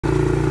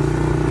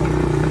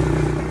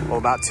Well,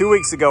 about 2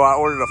 weeks ago, I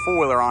ordered a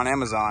four-wheeler on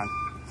Amazon,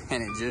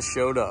 and it just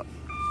showed up.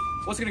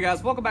 What's good,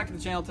 guys? Welcome back to the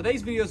channel.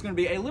 Today's video is going to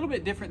be a little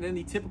bit different than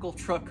the typical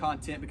truck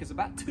content because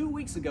about 2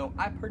 weeks ago,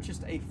 I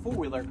purchased a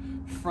four-wheeler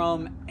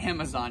from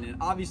Amazon, and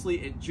obviously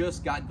it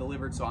just got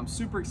delivered, so I'm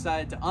super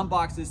excited to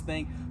unbox this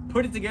thing,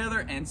 put it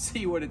together, and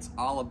see what it's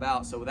all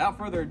about. So without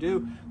further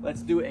ado,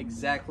 let's do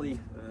exactly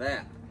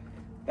that.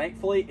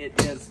 Thankfully,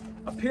 it is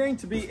appearing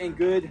to be in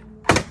good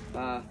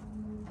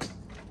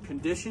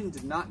condition,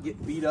 did not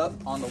get beat up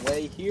on the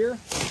way here.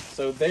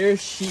 So there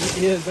she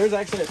is. There's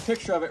actually a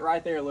picture of it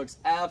right there. It looks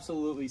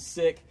absolutely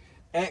sick.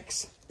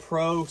 X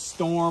Pro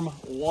Storm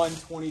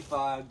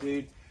 125,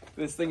 dude.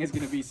 This thing is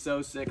going to be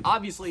so sick.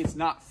 Obviously, it's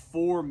not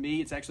for me.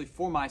 It's actually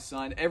for my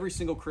son. Every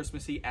single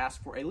Christmas, he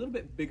asks for a little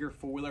bit bigger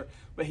four-wheeler,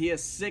 but he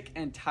is sick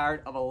and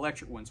tired of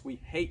electric ones.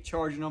 We hate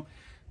charging them.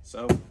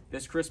 So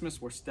this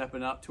Christmas, we're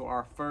stepping up to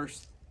our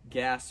first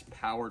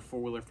gas-powered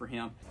four-wheeler for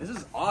him. This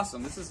is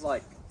awesome. This is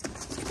like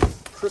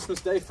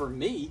Christmas Day for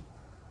me.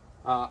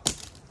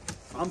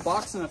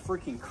 Unboxing a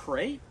freaking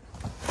crate.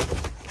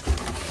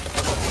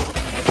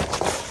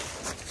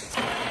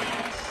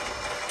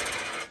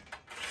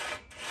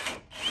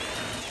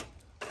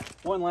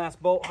 One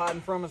last bolt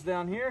hiding from us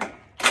down here.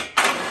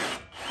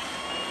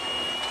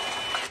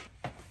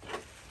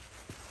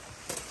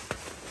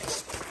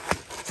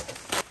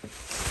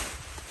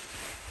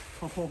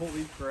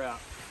 Holy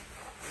crap.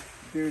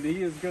 Dude,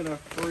 he is gonna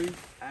freak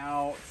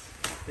out.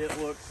 It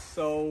looks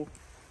so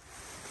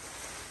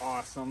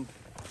awesome.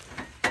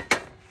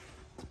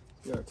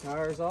 Get our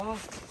tires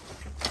off.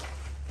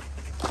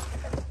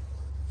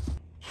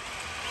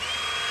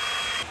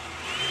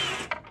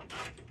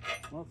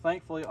 Well,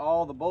 thankfully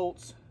all the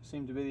bolts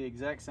seem to be the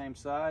exact same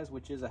size,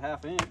 which is a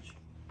 1/2 inch.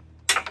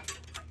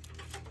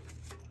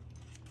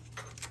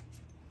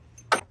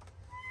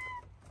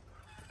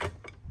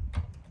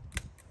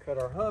 Cut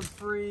our hub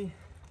free.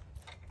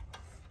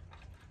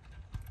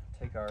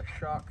 Take our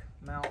shock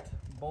mount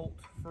bolt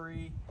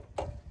free.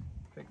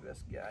 Pick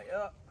this guy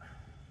up.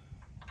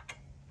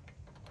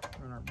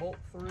 Run our bolt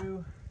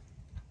through.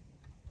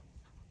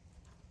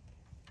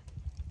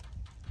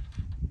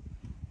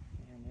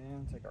 And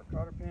then take our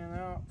cotter pin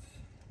out.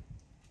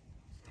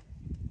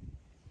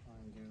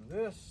 Undo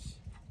this.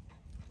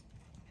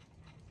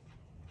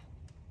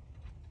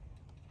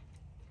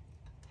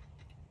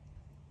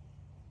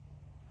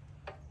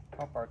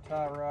 Pop our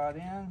tie rod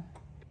in.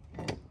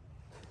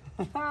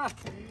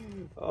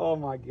 Oh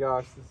my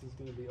gosh, this is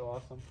going to be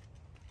awesome.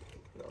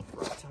 Get our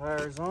front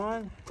tires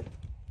on.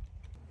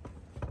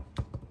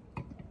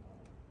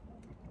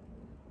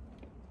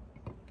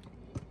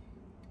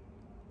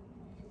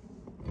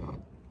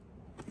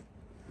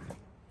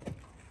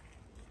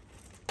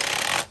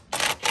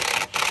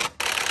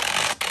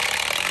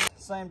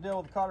 Same deal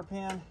with the cotter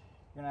pin. You're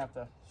gonna have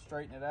to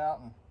straighten it out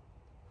and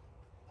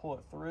pull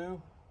it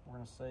through. We're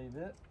gonna save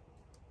it.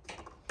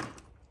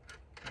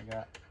 We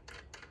got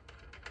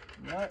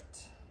nut,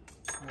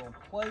 little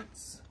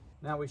plates.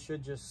 Now we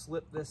should just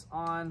slip this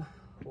on,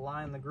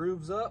 line the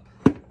grooves up.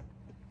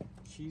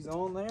 She's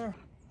on there.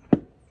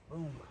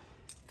 Boom.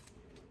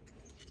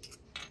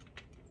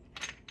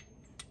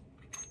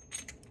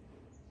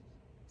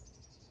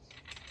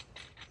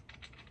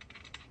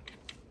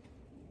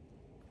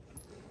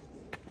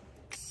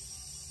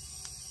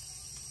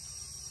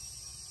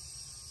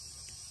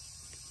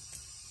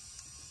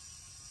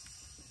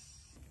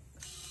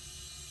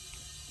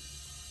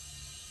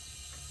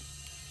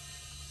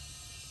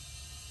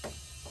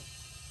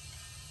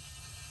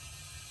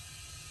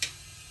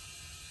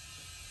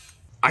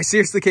 I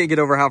seriously can't get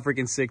over how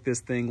freaking sick this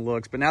thing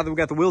looks. But now that we've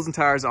got the wheels and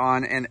tires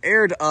on and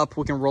aired up,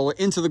 we can roll it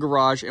into the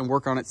garage and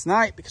work on it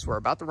tonight because we're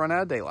about to run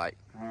out of daylight.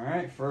 All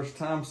right, first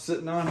time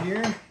sitting on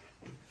here.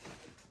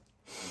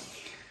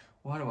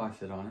 Why do I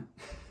sit on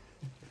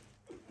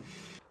it?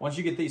 Once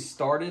you get these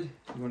started,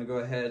 you want to go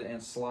ahead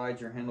and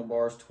slide your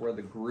handlebars to where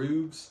the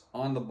grooves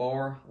on the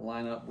bar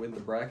line up with the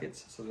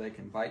brackets so they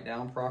can bite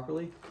down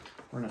properly.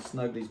 We're going to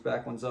snug these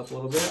back ones up a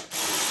little bit.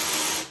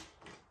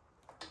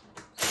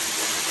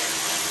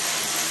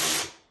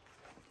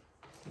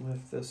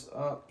 Lift this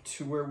up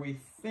to where we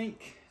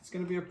think it's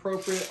going to be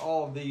appropriate.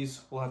 All of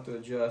these we'll have to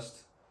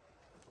adjust.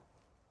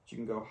 You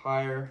can go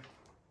higher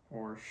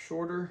or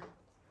shorter. I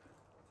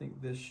think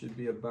this should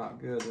be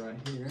about good right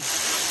here.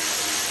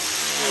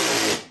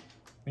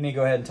 We need to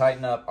go ahead and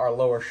tighten up our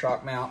lower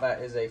shock mount.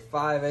 That is a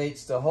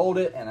 5/8 to hold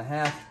it and a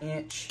 1/2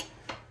 inch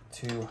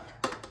to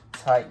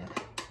tighten it.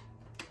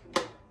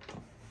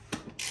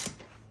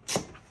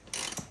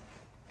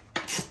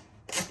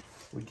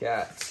 We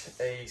got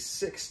a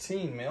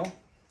 16 mil.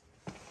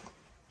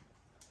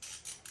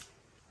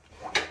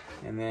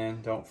 And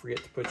then don't forget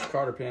to put your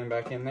cotter pin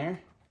back in there.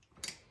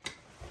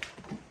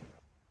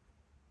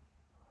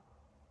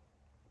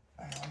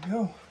 There we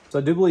go. So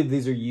I do believe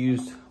these are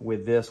used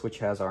with this, which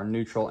has our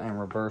neutral and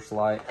reverse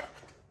light. I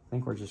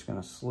think we're just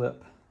gonna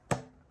slip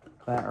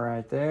that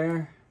right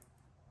there.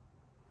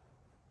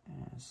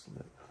 And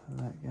slip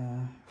that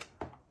guy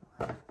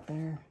right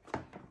there.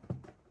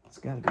 It's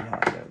gotta be how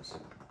it goes.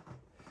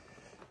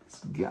 Let's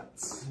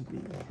guts be?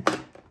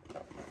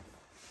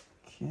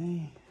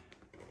 Okay.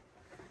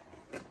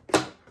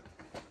 Come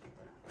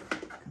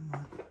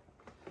on.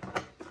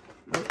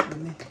 Work with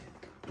me.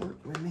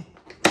 Work with me.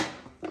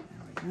 There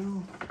we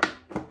go.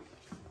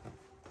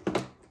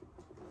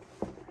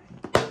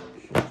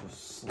 Should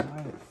just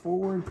slide it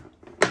forward.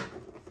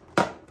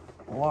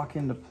 Lock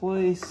into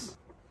place.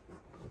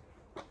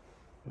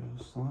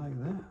 Just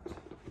like that.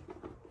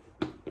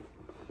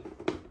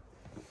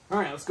 All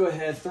right, let's go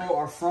ahead and throw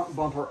our front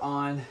bumper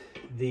on.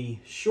 The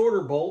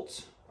shorter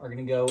bolts are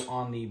going to go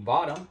on the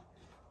bottom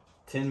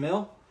 10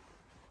 mil.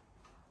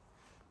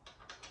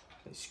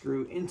 They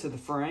screw into the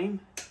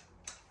frame.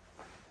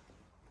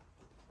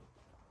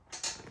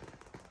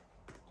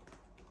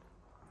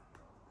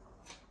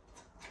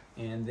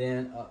 And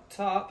then up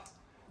top,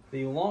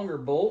 the longer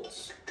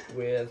bolts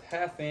with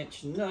 1/2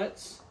 inch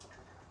nuts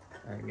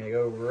are going to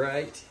go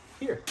right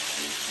here.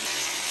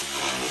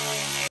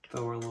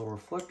 Throw our little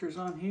reflectors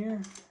on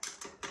here.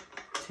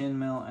 10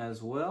 mil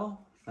as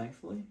well,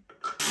 thankfully.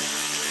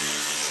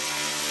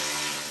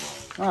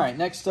 All right,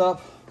 next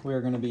up,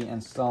 we're going to be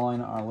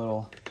installing our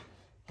little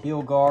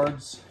heel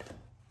guards.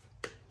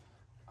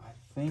 I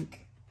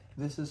think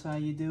this is how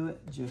you do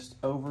it, just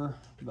over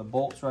the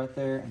bolts right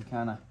there and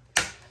kind of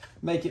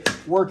make it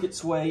work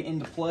its way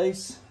into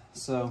place.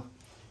 So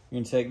you're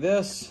going to take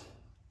this,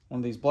 one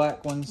of these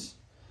black ones,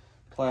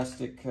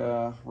 plastic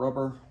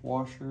rubber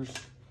washers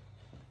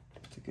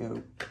to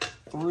go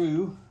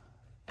through.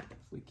 If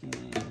we can,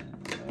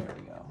 there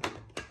we go.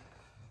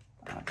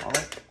 Eyeball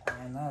it,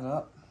 line that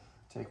up.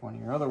 Take one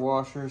of your other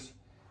washers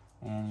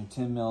and your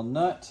 10 mil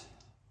nut,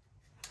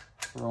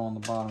 throw on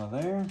the bottom of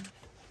there,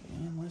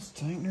 and let's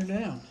tighten her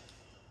down.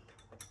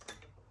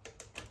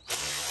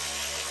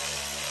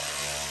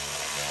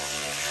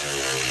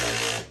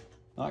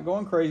 Not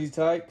going crazy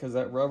tight because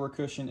that rubber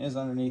cushion is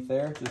underneath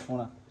there. Just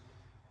want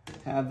to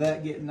have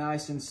that get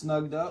nice and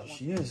snugged up.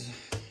 She is.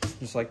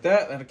 Just like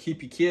that. That'll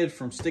keep your kid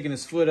from sticking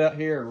his foot out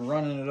here and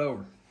running it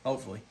over,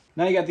 hopefully.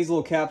 Now you got these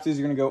little capsules.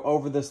 You're going to go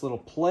over this little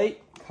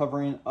plate,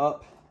 covering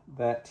up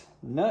that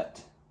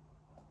nut.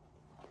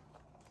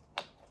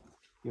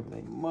 Give it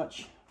a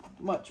much,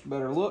 much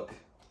better look.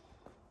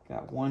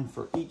 Got one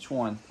for each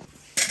one.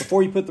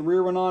 Before you put the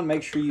rear one on,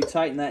 make sure you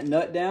tighten that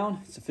nut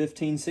down. It's a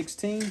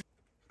 15/16.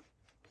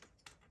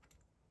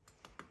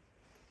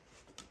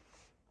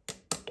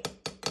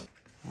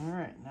 All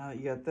right, now that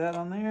you got that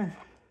on there,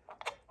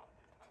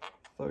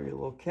 throw your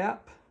little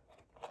cap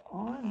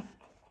on.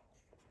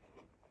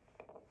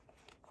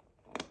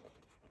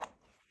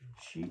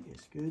 She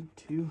is good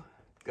to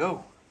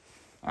go.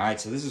 All right,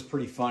 so this is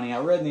pretty funny. I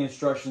read in the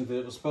instructions that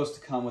it was supposed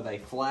to come with a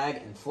flag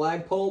and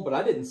flagpole, but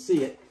I didn't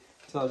see it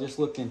until I just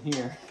looked in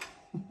here.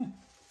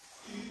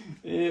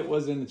 It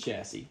was in the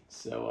chassis.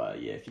 So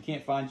yeah, if you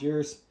can't find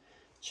yours,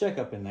 check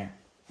up in there.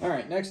 All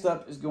right, next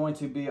up is going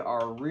to be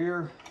our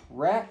rear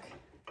rack.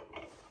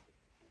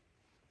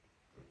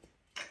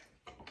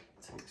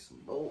 Take some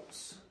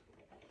bolts,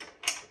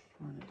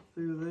 run it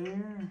through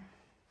there.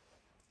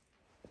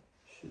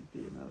 Should be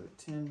another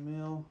 10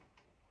 mil,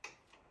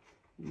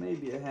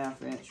 maybe a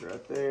 1/2 inch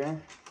right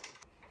there.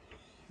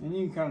 And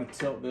you can kind of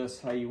tilt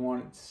this how you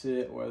want it to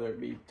sit, whether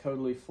it be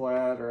totally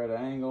flat or at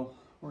an angle.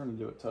 We're going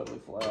to do it totally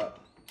flat.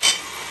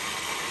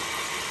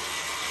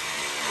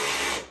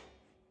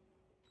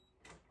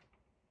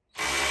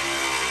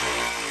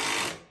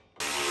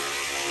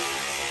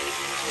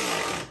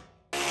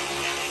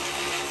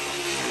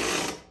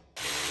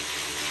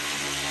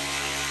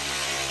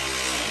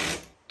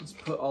 Let's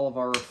put all of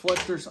our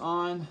reflectors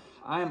on.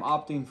 I am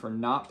opting for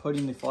not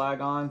putting the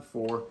flag on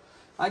for,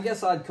 I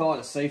guess I'd call it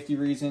a safety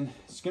reason.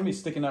 It's going to be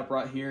sticking up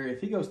right here.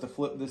 If he goes to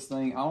flip this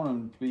thing, I want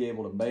him to be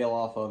able to bail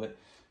off of it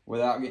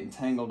without getting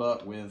tangled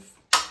up with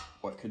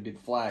what could be the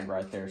flag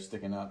right there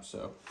sticking up.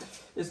 So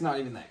it's not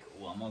even that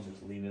cool. I'm going to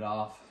just leave it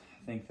off.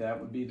 I think that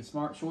would be the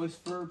smart choice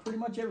for pretty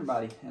much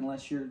everybody,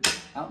 unless you're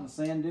out in the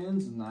sand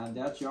dunes, and I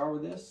doubt you are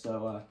with this.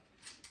 So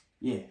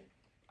yeah,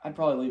 I'd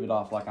probably leave it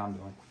off like I'm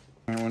doing.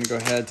 I want to go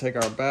ahead, take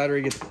our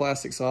battery, get the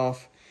plastics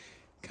off.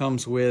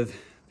 Comes with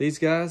these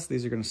guys.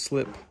 These are going to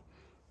slip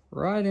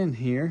right in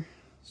here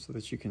so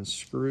that you can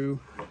screw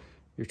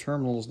your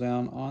terminals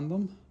down on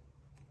them.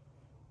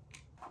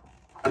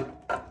 There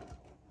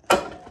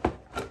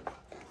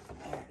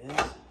it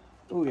is.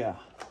 Oh yeah.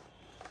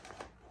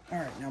 All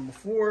right, now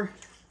before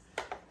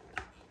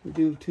we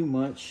do too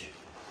much,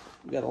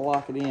 we got to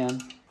lock it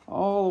in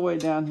all the way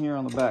down here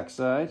on the back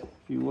side.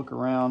 If you look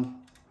around,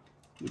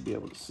 you'll be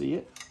able to see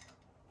it.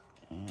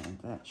 And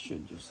that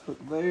should just hook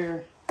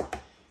there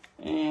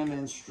and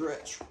then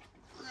stretch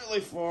really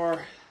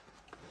far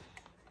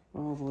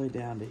all the way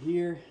down to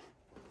here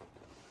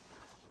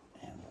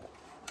and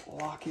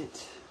lock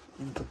it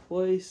into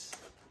place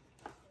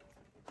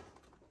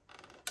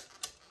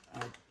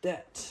like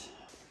that.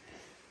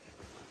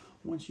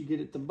 Once you get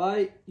it to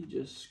bite, you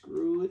just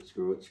screw it,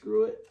 screw it,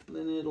 screw it,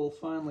 then it'll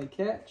finally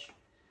catch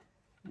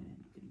and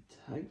you can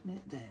tighten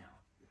it down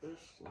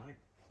just like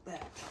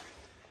that.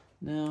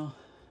 Now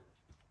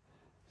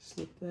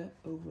slip that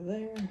over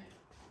there.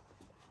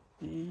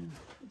 And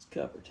it's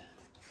covered.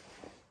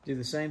 Do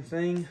the same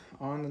thing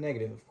on the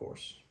negative, of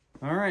course.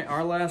 All right,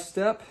 our last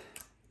step,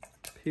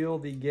 peel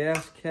the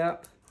gas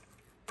cap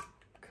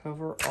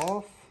cover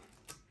off.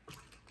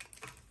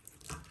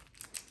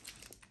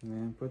 And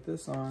then put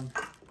this on.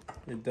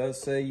 It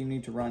does say you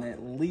need to run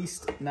at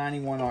least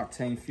 91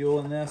 octane fuel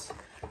in this.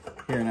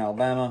 Here in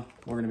Alabama,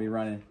 we're gonna be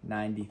running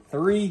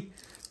 93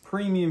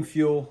 premium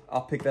fuel.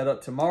 I'll pick that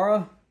up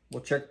tomorrow.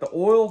 We'll check the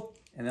oil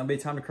and there'll be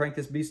time to crank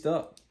this beast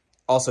up.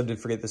 Also did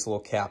forget this little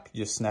cap.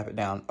 You just snap it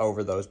down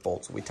over those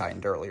bolts we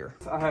tightened earlier.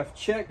 I have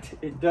checked,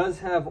 it does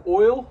have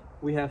oil.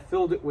 We have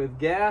filled it with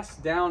gas.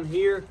 Down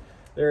here,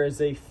 there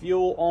is a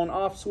fuel on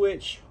off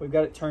switch. We've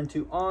got it turned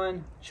to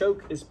on.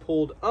 Choke is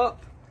pulled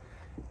up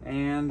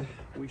and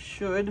we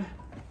should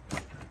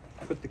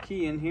put the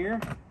key in here.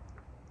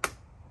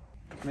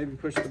 Maybe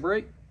push the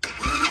brake.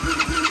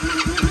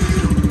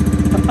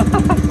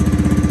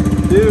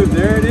 Dude,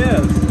 there it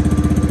is.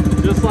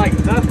 Just like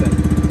nothing.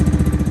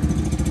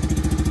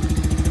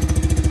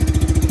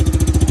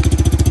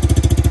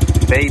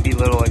 Baby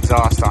little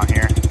exhaust on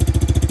here,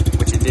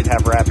 which it did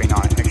have wrapping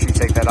on it. Make sure you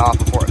take that off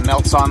before it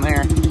melts on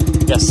there.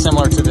 Yes,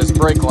 similar to this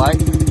brake light.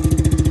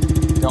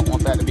 Don't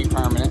want that to be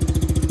permanent.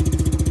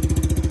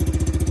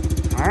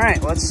 All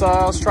right, let's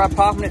try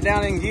popping it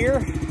down in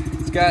gear.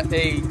 It's got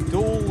a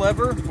dual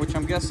lever, which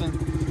I'm guessing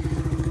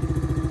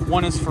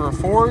one is for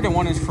forward and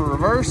one is for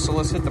reverse. So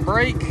let's hit the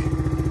brake.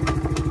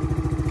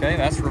 Okay,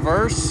 that's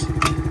reverse,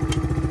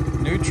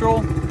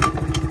 neutral,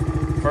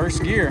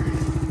 first gear.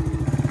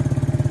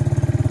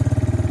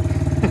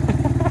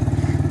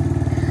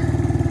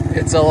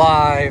 It's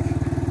alive.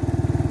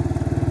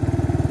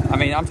 I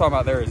mean, I'm talking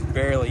about there is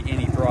barely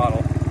any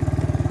throttle.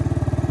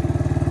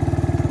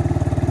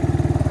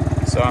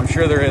 So I'm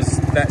sure there is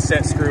that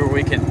set screw where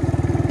we can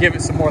give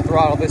it some more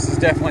throttle. This is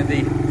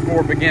definitely the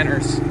for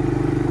beginners. I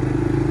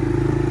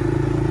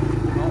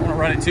don't want to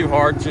run it too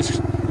hard,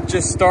 just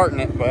starting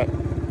it, but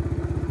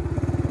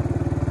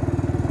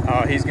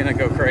oh, he's gonna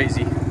go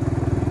crazy.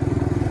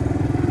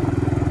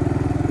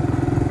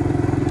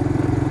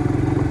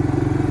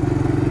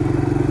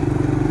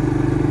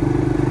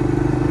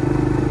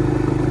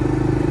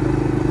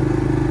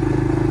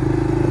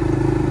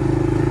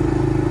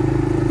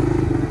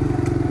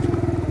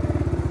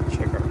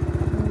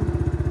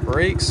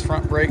 Brakes,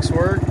 front brakes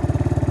work.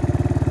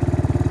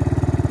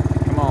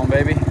 Come on,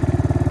 baby.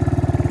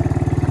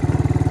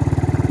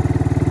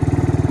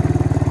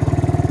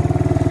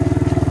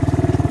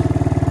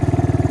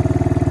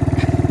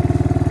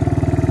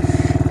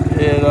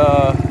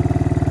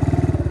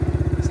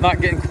 It's not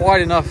getting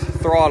quite enough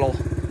throttle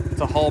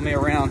to haul me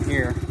around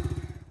here.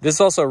 This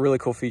is also a really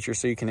cool feature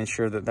so you can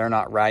ensure that they're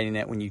not riding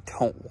it when you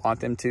don't want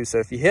them to. So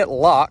if you hit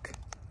lock,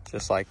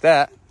 just like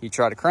that, you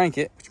try to crank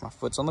it, which my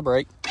foot's on the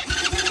brake,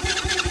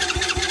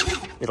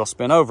 it'll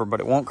spin over, but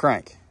it won't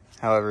crank.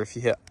 However, if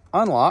you hit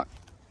unlock,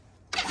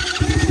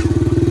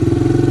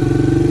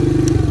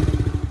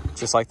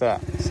 just like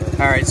that. So,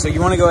 all right, so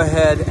you wanna go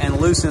ahead and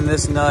loosen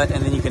this nut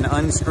and then you can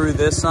unscrew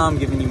this some,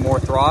 giving you more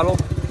throttle.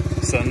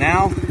 So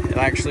now it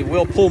actually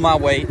will pull my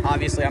weight.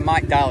 Obviously I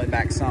might dial it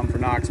back some for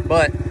Knox,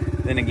 but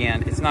then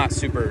again, it's not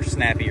super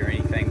snappy or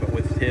anything, but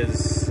with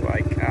his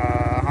like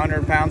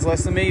 100 pounds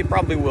less than me, it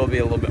probably will be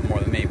a little bit more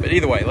than me. But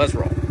either way, let's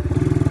roll.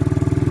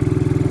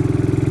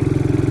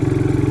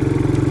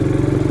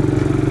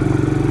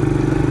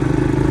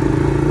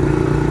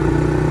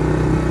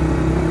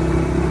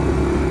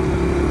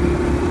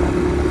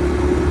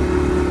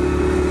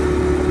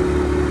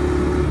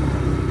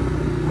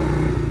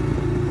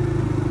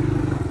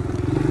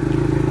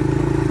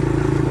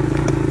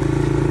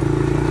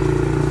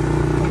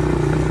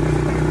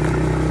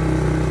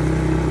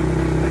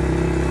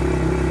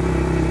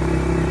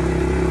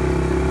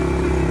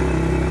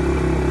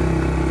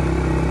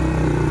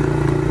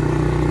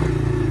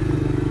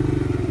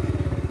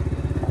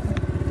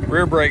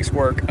 Rear brakes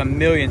work a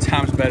million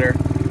times better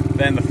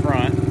than the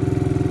front.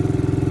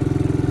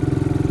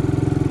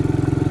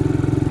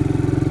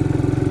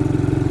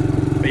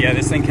 But yeah,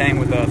 this thing came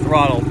with the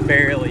throttle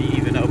barely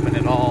even open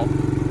at all,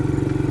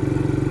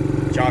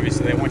 which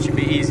obviously they want you to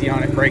be easy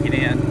on it, break it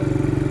in.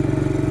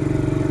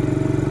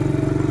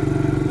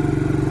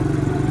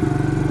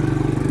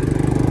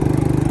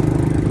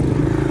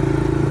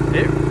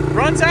 It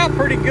runs out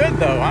pretty good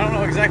though. I don't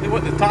know exactly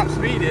what the top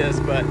speed is,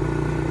 but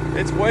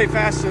it's way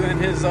faster than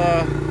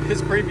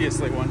his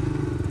previously one.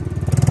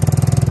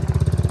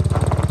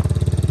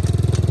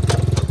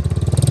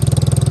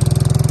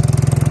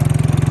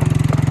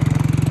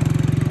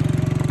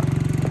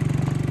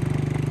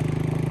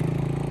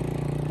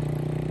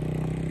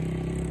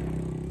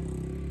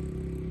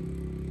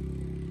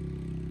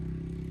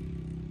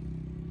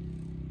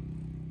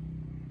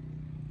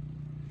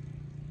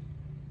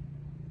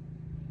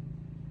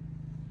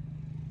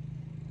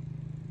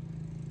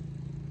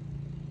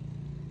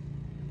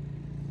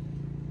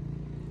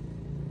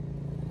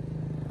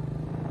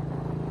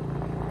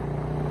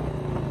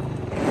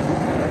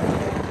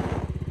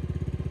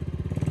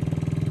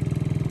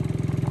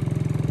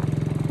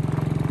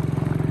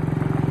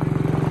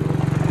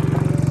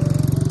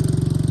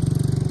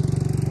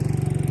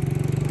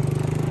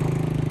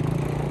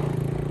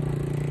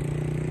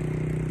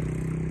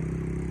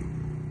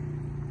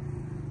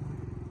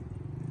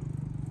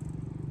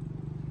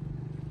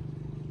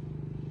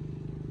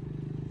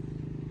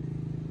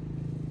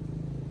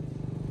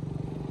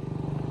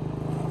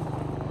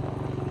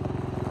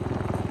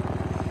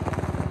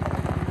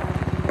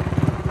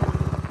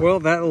 Well,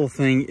 that little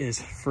thing is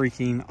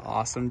freaking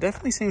awesome.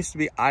 Definitely seems to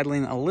be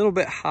idling a little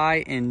bit high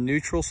in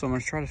neutral, so I'm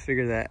gonna try to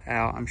figure that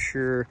out. I'm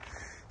sure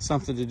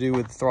something to do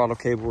with the throttle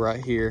cable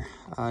right here.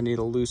 I need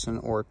to loosen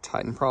or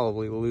tighten,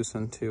 probably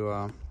loosen,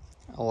 to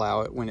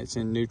allow it when it's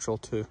in neutral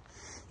to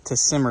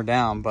simmer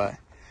down. But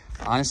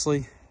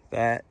honestly,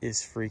 that is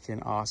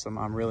freaking awesome.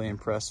 I'm really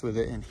impressed with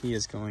it, and he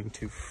is going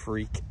to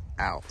freak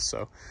out.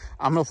 So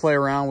I'm gonna play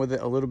around with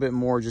it a little bit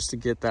more just to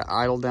get that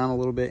idle down a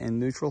little bit in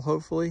neutral,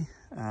 hopefully.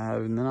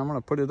 And then I'm gonna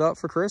put it up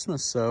for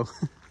Christmas. So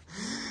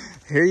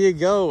here you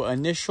go,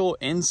 initial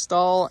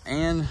install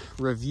and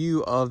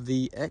review of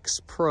the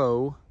X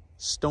Pro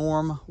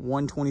Storm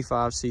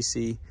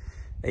 125cc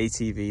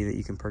ATV that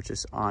you can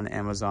purchase on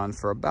Amazon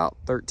for about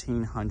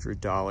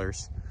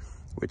 $1,300,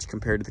 which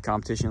compared to the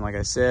competition, like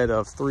I said,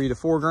 of $3 to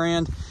 $4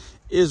 grand,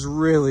 is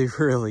really,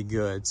 really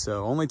good.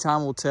 So only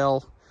time will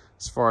tell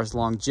as far as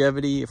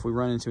longevity if we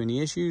run into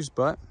any issues,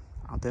 but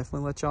I'll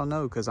definitely let y'all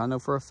know, because I know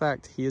for a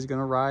fact he is going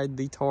to ride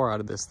the tar out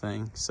of this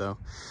thing. So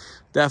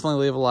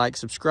definitely leave a like,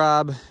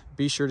 subscribe.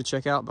 Be sure to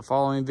check out the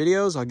following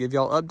videos. I'll give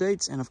y'all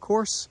updates. And of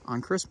course,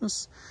 on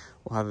Christmas,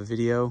 we'll have a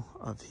video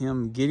of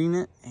him getting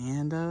it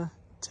and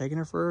taking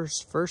it for his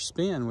first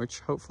spin, which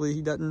hopefully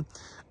he doesn't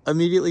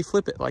immediately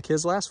flip it like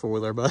his last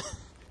four-wheeler. But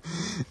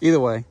either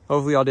way,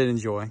 hopefully y'all did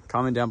enjoy.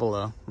 Comment down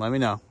below. Let me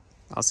know.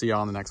 I'll see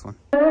y'all on the next one.